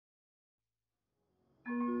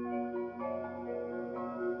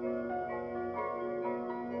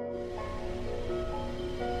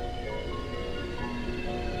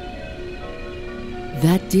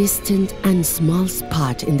That distant and small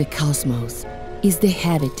spot in the cosmos is the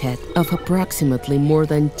habitat of approximately more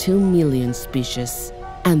than 2 million species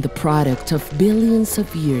and the product of billions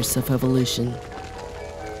of years of evolution.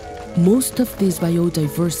 Most of this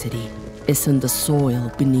biodiversity is in the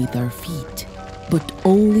soil beneath our feet, but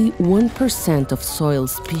only 1% of soil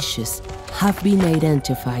species have been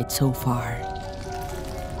identified so far.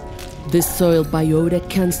 This soil biota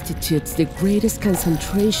constitutes the greatest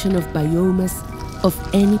concentration of biomass of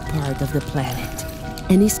any part of the planet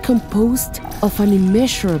and is composed of an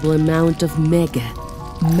immeasurable amount of mega,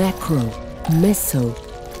 macro, meso,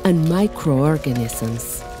 and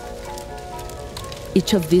microorganisms.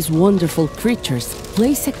 Each of these wonderful creatures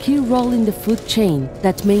plays a key role in the food chain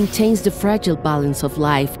that maintains the fragile balance of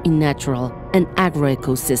life in natural and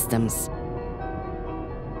agro-ecosystems.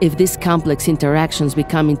 If these complex interactions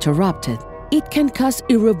become interrupted, it can cause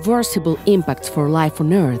irreversible impacts for life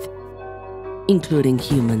on Earth, including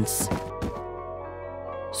humans.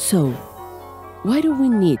 So, why do we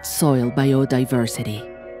need soil biodiversity?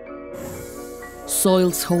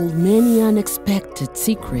 Soils hold many unexpected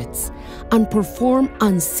secrets and perform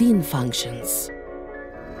unseen functions.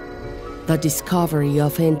 The discovery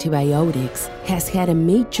of antibiotics has had a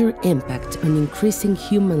major impact on increasing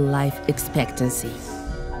human life expectancy.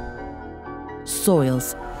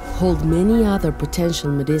 Soils hold many other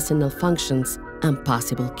potential medicinal functions and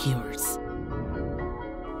possible cures.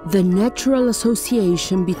 The natural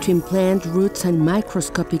association between plant roots and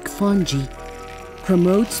microscopic fungi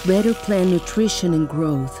promotes better plant nutrition and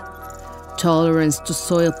growth, tolerance to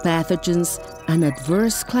soil pathogens, and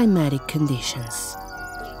adverse climatic conditions.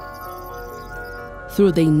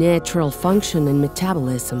 Through their natural function and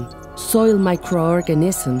metabolism, soil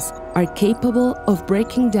microorganisms are capable of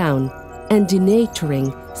breaking down and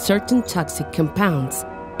denaturing certain toxic compounds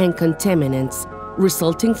and contaminants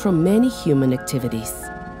resulting from many human activities.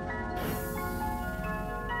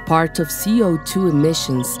 Part of CO2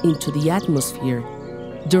 emissions into the atmosphere,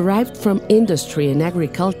 derived from industry and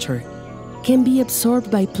agriculture, can be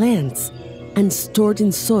absorbed by plants and stored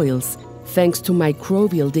in soils thanks to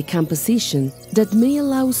microbial decomposition that may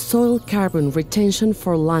allow soil carbon retention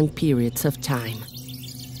for long periods of time.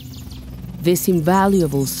 This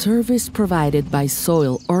invaluable service provided by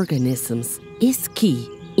soil organisms is key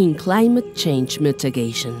in climate change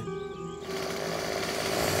mitigation.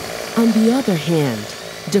 On the other hand,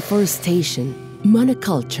 deforestation,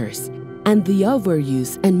 monocultures, and the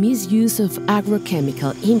overuse and misuse of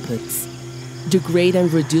agrochemical inputs degrade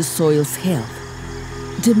and reduce soil's health,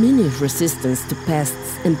 diminish resistance to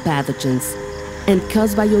pests and pathogens, and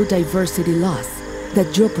cause biodiversity loss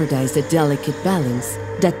that jeopardize the delicate balance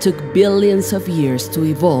that took billions of years to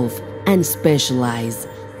evolve and specialize.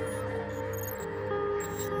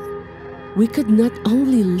 We could not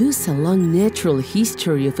only lose a long natural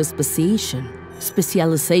history of speciation,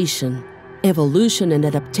 specialization, evolution, and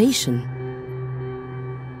adaptation,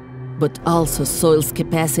 but also soil's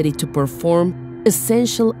capacity to perform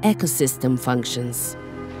essential ecosystem functions.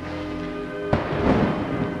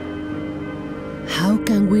 How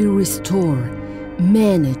can we restore,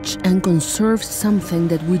 manage, and conserve something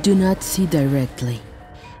that we do not see directly,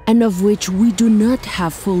 and of which we do not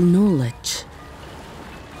have full knowledge?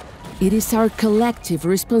 It is our collective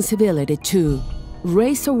responsibility to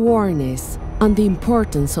raise awareness on the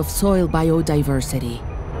importance of soil biodiversity,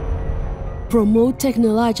 promote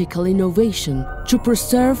technological innovation to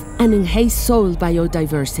preserve and enhance soil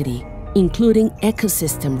biodiversity, including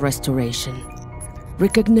ecosystem restoration,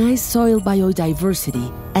 recognize soil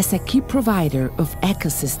biodiversity as a key provider of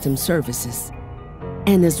ecosystem services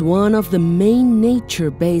and as one of the main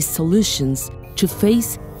nature-based solutions to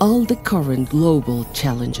face all the current global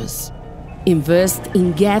challenges. Invest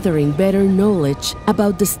in gathering better knowledge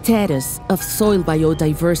about the status of soil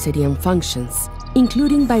biodiversity and functions,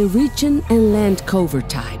 including by region and land cover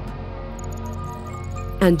type.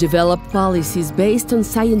 And develop policies based on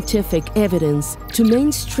scientific evidence to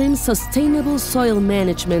mainstream sustainable soil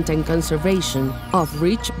management and conservation of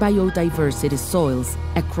rich biodiversity soils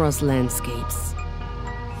across landscapes.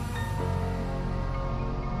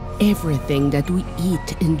 Everything that we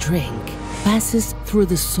eat and drink passes through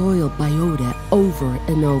the soil biota over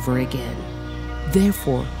and over again.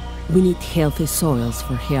 Therefore, we need healthy soils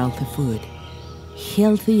for healthy food,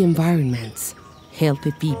 healthy environments,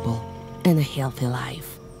 healthy people, and a healthy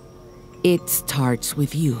life. It starts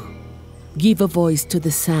with you. Give a voice to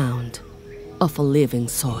the sound of a living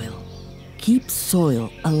soil. Keep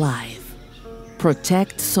soil alive.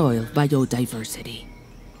 Protect soil biodiversity.